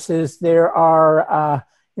funding sources, there are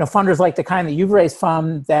funders like the kind that you've raised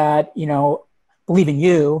from that believe in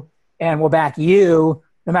you and will back you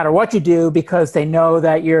no matter what you do because they know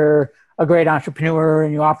that you're a great entrepreneur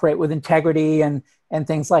and you operate with integrity and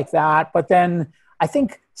things like that. But then I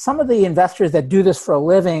think some of the investors that do this for a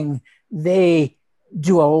living, they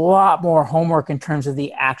do a lot more homework in terms of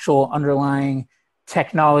the actual underlying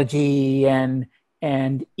technology and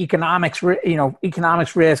economics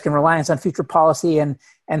risk and reliance on future policy and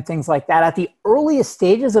things like that. At the earliest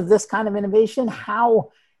stages of this kind of innovation,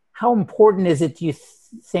 how important is it, do you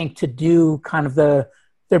think, to do kind of the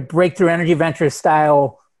breakthrough energy venture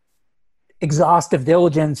style exhaustive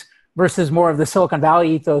diligence versus more of the Silicon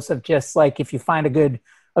Valley ethos of just like, if you find a good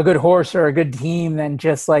horse or a good team, then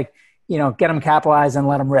just like, get them capitalized and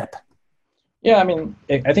let them rip? Yeah, I mean,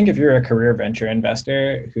 I think if you're a career venture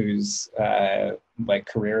investor whose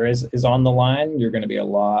career is on the line, you're going to be a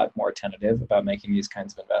lot more tentative about making these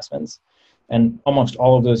kinds of investments. And almost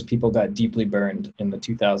all of those people got deeply burned in the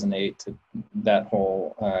 2008 to that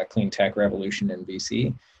whole clean tech revolution in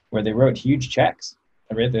VC, where they wrote huge checks.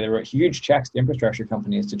 They wrote huge checks to infrastructure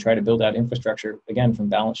companies to try to build out infrastructure, again, from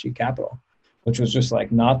balance sheet capital, which was just like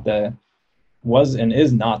was and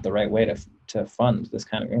is not the right way to fund this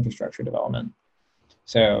kind of infrastructure development.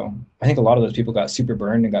 So I think a lot of those people got super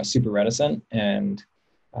burned and got super reticent. And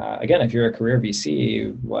again, if you're a career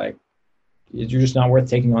VC, like, you're just not worth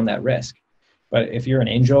taking on that risk. But if you're an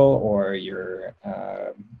angel or you're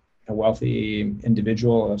a wealthy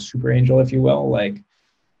individual, a super angel, if you will, like,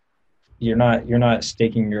 you're not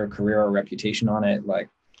staking your career or reputation on it. Like,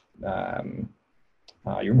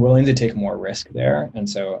 you're willing to take more risk there. And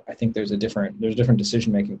so I think there's a different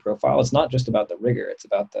decision-making profile. It's not just about the rigor. It's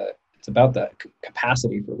about the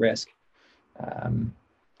capacity for risk.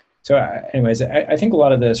 Anyways, I think a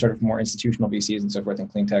lot of the sort of more institutional VCs and so forth in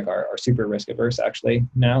clean tech are super risk averse actually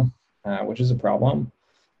now, which is a problem.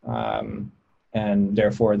 And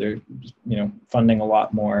therefore they're, funding a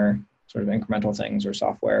lot more sort of incremental things or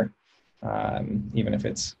software, even if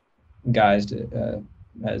it's guised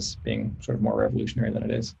as being sort of more revolutionary than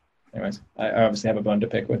it is. Anyways, I obviously have a bone to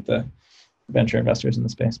pick with the venture investors in the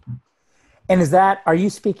space. And are you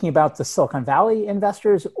speaking about the Silicon Valley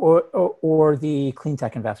investors or the clean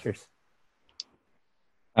tech investors?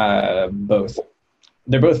 Both.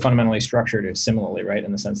 They're both fundamentally structured similarly, right?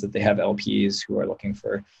 In the sense that they have LPs who are looking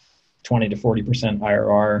for 20 to 40%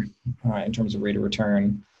 IRR in terms of rate of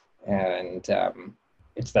return. And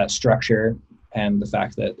it's that structure and the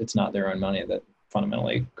fact that it's not their own money that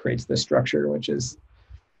fundamentally creates this structure, which is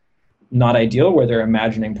not ideal, where they're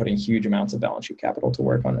imagining putting huge amounts of balance sheet capital to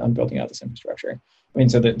work on building out this infrastructure. I mean,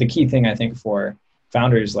 so the key thing I think for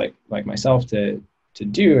founders like myself to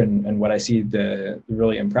do, and what I see the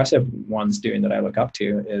really impressive ones doing that I look up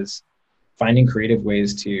to, is finding creative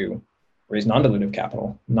ways to raise non-dilutive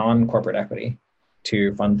capital, non-corporate equity,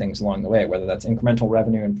 to fund things along the way, whether that's incremental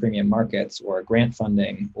revenue in premium markets or grant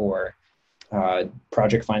funding or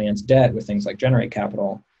project finance debt with things like Generate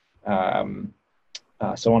Capital,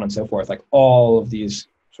 so on and so forth. Like all of these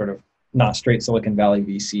sort of not straight Silicon Valley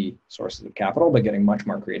VC sources of capital, but getting much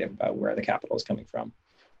more creative about where the capital is coming from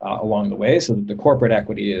along the way, so that the corporate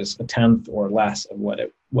equity is a tenth or less of what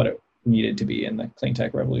it needed to be in the clean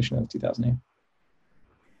tech revolution of 2008.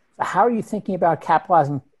 How are you thinking about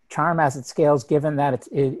capitalizing Charm as it scales, given that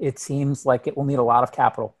it seems like it will need a lot of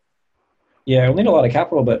capital? Yeah, it'll need a lot of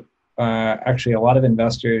capital, but actually a lot of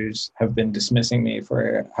investors have been dismissing me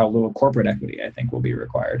for how little corporate equity I think will be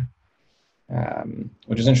required,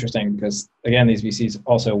 which is interesting because, again, these VCs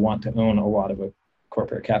also want to own a lot of a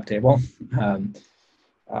corporate cap table.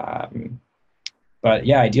 But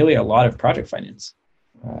yeah, ideally a lot of project finance.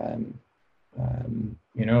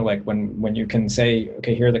 Like when you can say,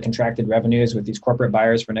 okay, here are the contracted revenues with these corporate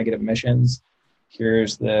buyers for negative emissions.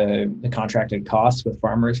 Here's the contracted costs with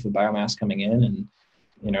farmers for biomass coming in, and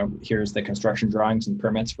here's the construction drawings and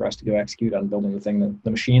permits for us to go execute on building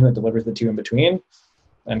the machine that delivers the two in between.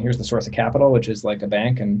 And here's the source of capital, which is like a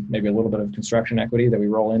bank and maybe a little bit of construction equity that we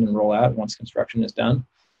roll in and roll out once construction is done.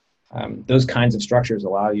 Those kinds of structures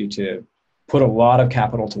allow you to put a lot of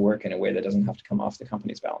capital to work in a way that doesn't have to come off the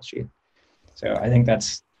company's balance sheet. So I think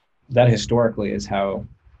that historically is how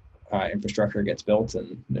infrastructure gets built,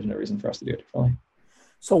 and there's no reason for us to do it differently.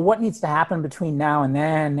 So what needs to happen between now and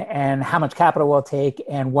then, and how much capital will it take,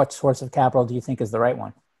 and what source of capital do you think is the right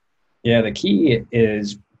one? Yeah, the key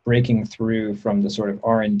is breaking through from the sort of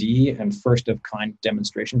R&D and first of kind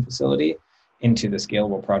demonstration facility into the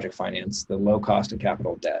scalable project finance, the low cost of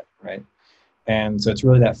capital debt, right? And so it's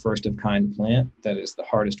really that first of kind plant that is the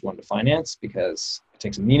hardest one to finance, because it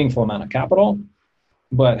takes a meaningful amount of capital,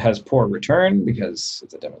 but has poor return because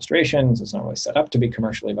it's a demonstration, so it's not really set up to be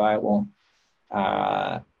commercially viable.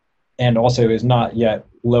 And also is not yet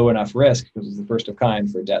low enough risk because it's the first of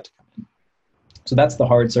kind for debt to come in. So that's the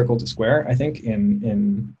hard circle to square, I think,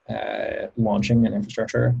 in launching an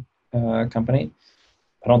infrastructure company.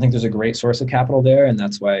 I don't think there's a great source of capital there, and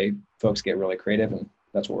that's why folks get really creative, and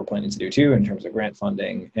that's what we're planning to do too in terms of grant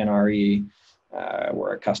funding, NRE,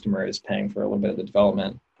 where a customer is paying for a little bit of the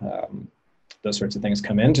development. Those sorts of things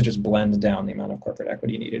come in to just blend down the amount of corporate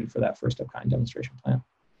equity needed for that first of kind demonstration plan.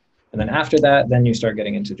 And then after that, then you start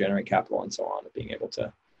getting into Generate Capital and so on, and being able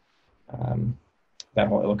to, that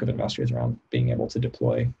whole ilk of investors around being able to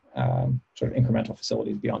deploy sort of incremental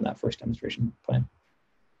facilities beyond that first demonstration plan.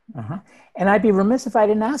 Uh-huh. And I'd be remiss if I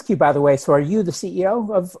didn't ask you, by the way, so are you the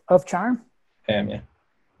CEO of Charm? I am, yeah.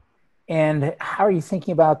 And how are you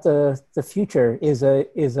thinking about the future? Is a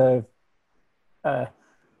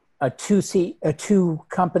two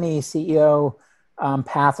company CEO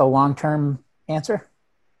path a long-term answer?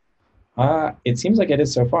 It seems like it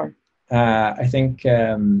is so far. I think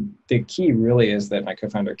the key really is that my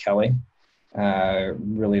co-founder Kelly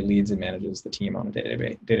really leads and manages the team on a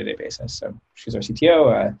day-to-day basis. So she's our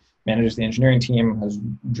CTO, manages the engineering team, has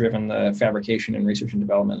driven the fabrication and research and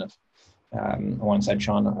development of alongside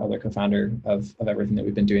Sean, other co-founder of everything that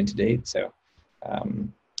we've been doing to date. So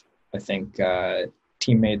I think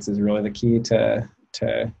teammates is really the key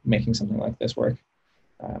to making something like this work.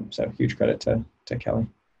 So huge credit to Kelly.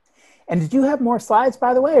 And did you have more slides,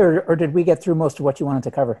 by the way, or did we get through most of what you wanted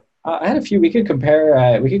to cover? I had a few. We could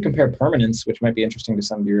compare permanence, which might be interesting to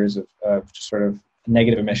some viewers of just sort of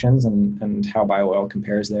negative emissions and how bio-oil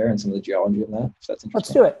compares there and some of the geology of that, if that's interesting. Let's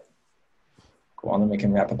do it. Cool, and then we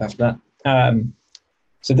can wrap up after that.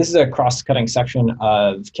 So this is a cross-cutting section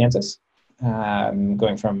of Kansas,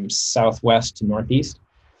 going from southwest to northeast.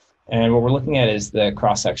 And what we're looking at is the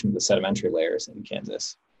cross-section of the sedimentary layers in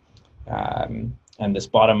Kansas. And this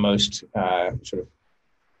bottommost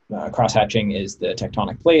cross-hatching is the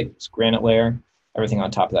tectonic plate, it's granite layer. Everything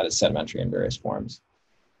on top of that is sedimentary in various forms.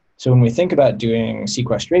 So when we think about doing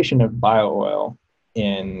sequestration of bio-oil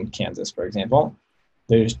in Kansas, for example,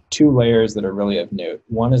 there's two layers that are really of note.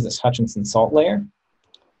 One is this Hutchinson salt layer.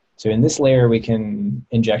 So in this layer, we can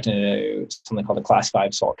inject into something called a class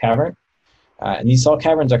 5 salt cavern. And these salt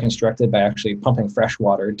caverns are constructed by actually pumping fresh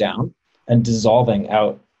water down and dissolving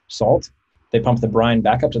out salt. They pump the brine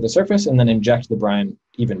back up to the surface and then inject the brine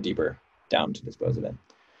even deeper down to dispose of it.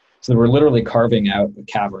 So we're literally carving out a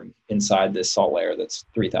cavern inside this salt layer that's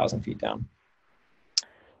 3,000 feet down.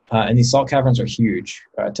 And these salt caverns are huge.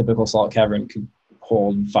 A typical salt cavern could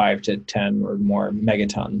hold 5 to 10 or more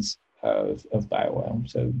megatons of bio-oil,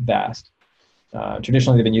 so vast.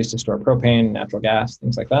 Traditionally, they've been used to store propane, natural gas,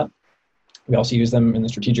 things like that. We also use them in the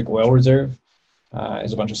strategic oil reserve.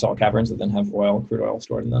 There's a bunch of salt caverns that then have crude oil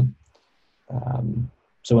stored in them.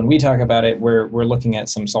 So when we talk about it, we're looking at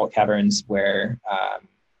some salt caverns where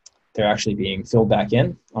they're actually being filled back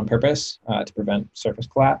in on purpose to prevent surface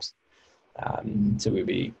collapse. So we'd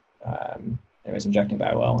be injecting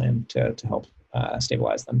bio-oil in to help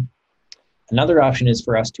stabilize them. Another option is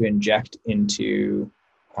for us to inject into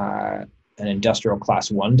an industrial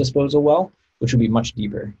class 1 disposal well, which would be much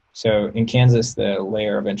deeper. So in Kansas, the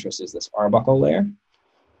layer of interest is this Arbuckle layer.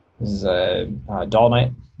 This is a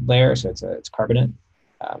dolomite layer, so it's carbonate.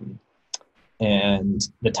 And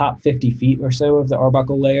the top 50 feet or so of the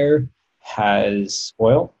Arbuckle layer has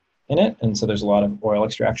oil in it. And so there's a lot of oil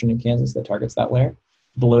extraction in Kansas that targets that layer.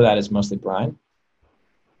 Below that is mostly brine.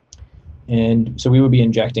 And so we would be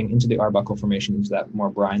injecting into the Arbuckle Formation into that more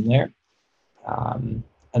brine layer. And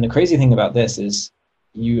the crazy thing about this is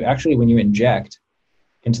you actually, when you inject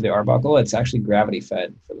into the Arbuckle, it's actually gravity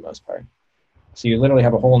fed for the most part. So you literally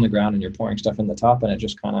have a hole in the ground and you're pouring stuff in the top, and it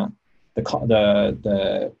just kind of,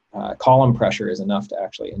 the column pressure is enough to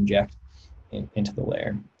actually inject into the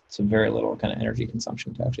layer. So very little kind of energy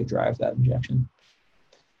consumption to actually drive that injection.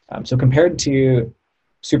 So compared to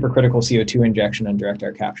supercritical CO2 injection and direct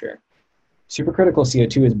air capture, supercritical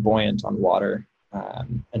CO2 is buoyant on water.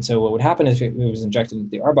 And so what would happen if it was injected into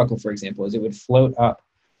the Arbuckle, for example, is it would float up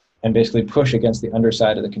and basically push against the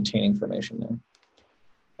underside of the containing formation there.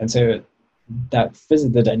 And so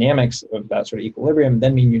the dynamics of that sort of equilibrium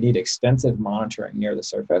then mean you need extensive monitoring near the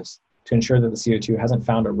surface to ensure that the CO2 hasn't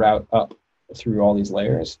found a route up through all these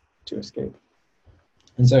layers to escape.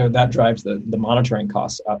 And so that drives the monitoring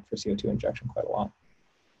costs up for CO2 injection quite a lot.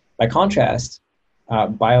 By contrast,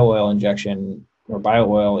 bio-oil injection, or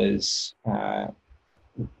bio-oil, is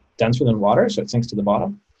denser than water, so it sinks to the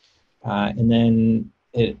bottom. And then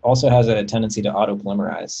it also has a tendency to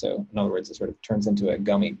auto-polymerize. So in other words, it sort of turns into a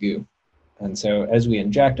gummy goo. And so as we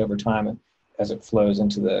inject over time, as it flows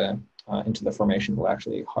into the formation, it will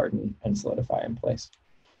actually harden and solidify in place.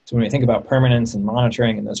 So when we think about permanence and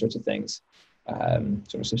monitoring and those sorts of things,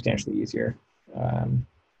 sort of substantially easier than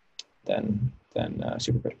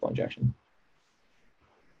supercritical injection.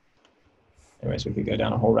 Anyways, we could go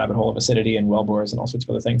down a whole rabbit hole of acidity and wellbores and all sorts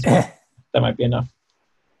of other things. But that might be enough.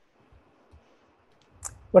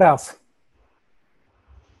 What else?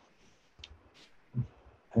 I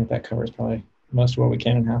think that covers probably most of what we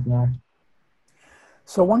can in half an hour.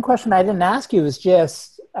 So one question I didn't ask you is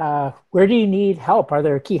just, where do you need help? Are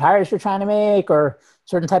there key hires you're trying to make, or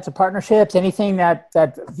certain types of partnerships? Anything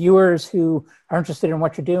that viewers who are interested in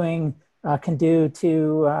what you're doing can do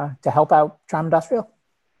to help out Charm Industrial?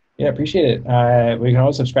 Yeah, appreciate it. We can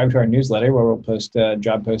also subscribe to our newsletter where we'll post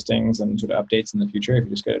job postings and sort of updates in the future if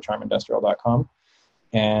you just go to charmindustrial.com.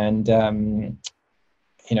 And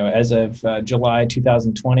as of July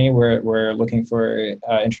 2020, we're looking for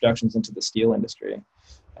introductions into the steel industry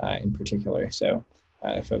in particular. So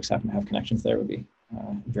if folks happen to have connections there, we'd be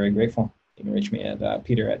very grateful. You can reach me at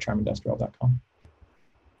peter@charmindustrial.com.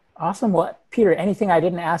 Awesome. Well, Peter, anything I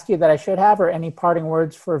didn't ask you that I should have, or any parting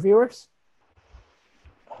words for viewers?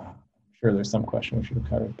 Sure, there's some question we should have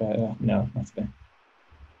covered, but no, that's good.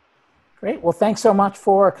 Great. Well, thanks so much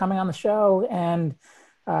for coming on the show, and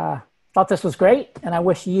thought this was great, and I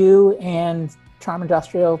wish you and Charm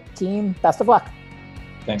Industrial team best of luck.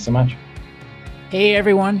 Thanks so much. Hey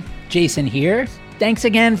everyone, Jason here. Thanks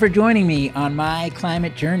again for joining me on my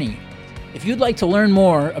climate journey. If you'd like to learn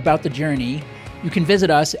more about the journey, you can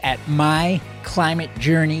visit us at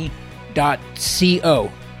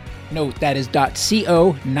myclimatejourney.co. Note that is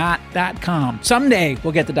 .co, not .com. Someday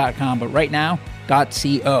we'll get the .com, but right now,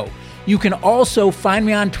 .co. You can also find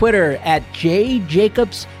me on Twitter at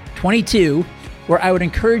jjacobs22, where I would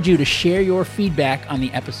encourage you to share your feedback on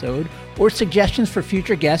the episode or suggestions for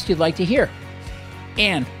future guests you'd like to hear.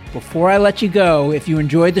 And before I let you go, if you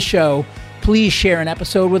enjoyed the show, please share an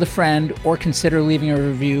episode with a friend or consider leaving a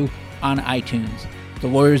review on iTunes. The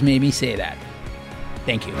lawyers made me say that.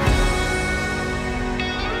 Thank you.